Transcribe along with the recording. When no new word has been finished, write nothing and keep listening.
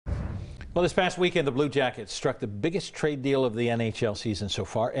Well, this past weekend, the Blue Jackets struck the biggest trade deal of the NHL season so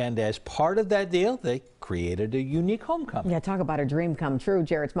far, and as part of that deal, they created a unique homecoming. Yeah, talk about a dream come true.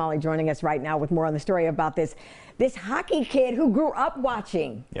 Jared Smalley joining us right now with more on the story about this hockey kid who grew up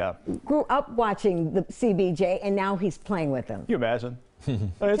watching the CBJ, and now he's playing with them. Can you imagine?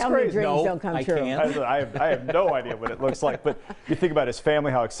 It's Tell crazy. me dreams don't come true. I have no idea what it looks like, but you think about his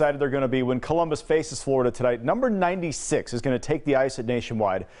family, how excited they're going to be when Columbus faces Florida tonight. Number 96 is going to take the ice at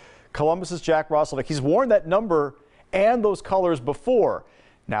Nationwide. Columbus's Jack Roslovic. He's worn that number and those colors before.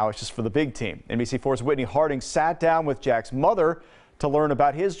 Now it's just for the big team. NBC4's Whitney Harding sat down with Jack's mother to learn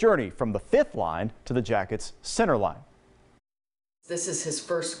about his journey from the fifth line to the Jackets' center line. This is his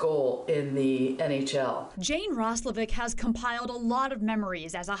first goal in the NHL. Jane Roslovic has compiled a lot of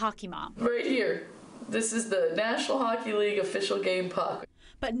memories as a hockey mom. Right here. This is the National Hockey League official game puck.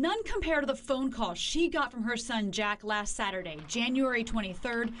 But none compare to the phone call she got from her son Jack last Saturday, January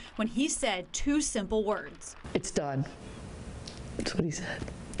 23rd, when he said two simple words. It's done. That's what he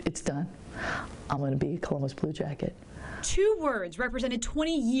said. It's done. I'm going to be a Columbus Blue Jacket. 2 words represented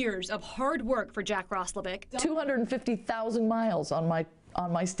 20 years of hard work for Jack Roslovic. 250,000 miles on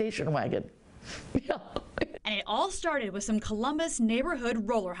my station wagon. Yeah. And it all started with some Columbus neighborhood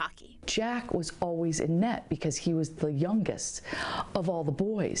roller hockey. Jack was always in net because he was the youngest of all the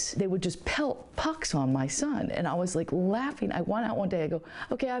boys. They would just pelt pucks on my son, and I was like laughing. I went out one day, I go,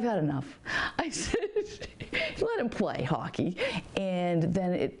 okay, I've had enough. I said, let him play hockey. And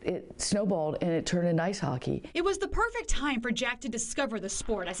then it snowballed and it turned into ice hockey. It was the perfect time for Jack to discover the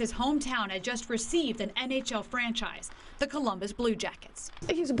sport as his hometown had just received an NHL franchise, the Columbus Blue Jackets.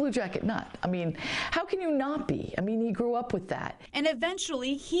 He's a Blue Jacket nut. I mean, how can you not be? I mean, he grew up with that. And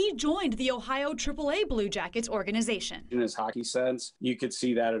eventually, he joined the Ohio AAA Blue Jackets organization. In his hockey sense, you could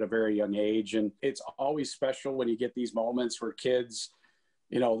see that at a very young age. And it's always special when you get these moments where kids,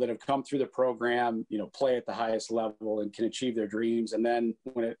 that have come through the program, play at the highest level and can achieve their dreams. And then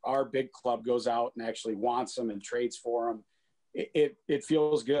when our big club goes out and actually wants them and trades for them, it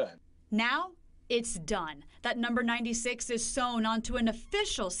feels good. Now, it's done. That number 96 is sewn onto an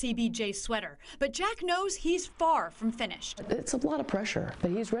official CBJ sweater, but Jack knows he's far from finished. It's a lot of pressure,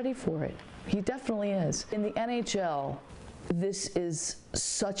 but he's ready for it. He definitely is. In the NHL, this is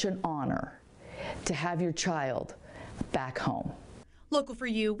such an honor to have your child back home. Local for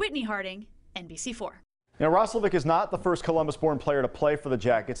you, Whitney Harding, NBC4. Roslovic is not the first Columbus-born player to play for the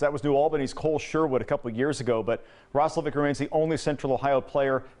Jackets. That was New Albany's Cole Sherwood a couple of years ago, but Roslovic remains the only Central Ohio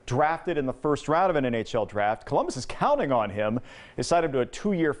player drafted in the first round of an NHL draft. Columbus is counting on him. They signed him to a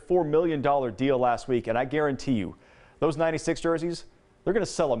 2-year, $4 million deal last week, and I guarantee you, those 96 jerseys, they're going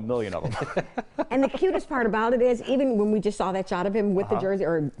to sell 1 million of them. And the cutest part about it is, even when we just saw that shot of him with the jersey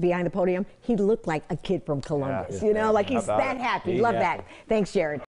or behind the podium, he looked like a kid from Columbus. Like he's that happy. Love that. Thanks, Jared.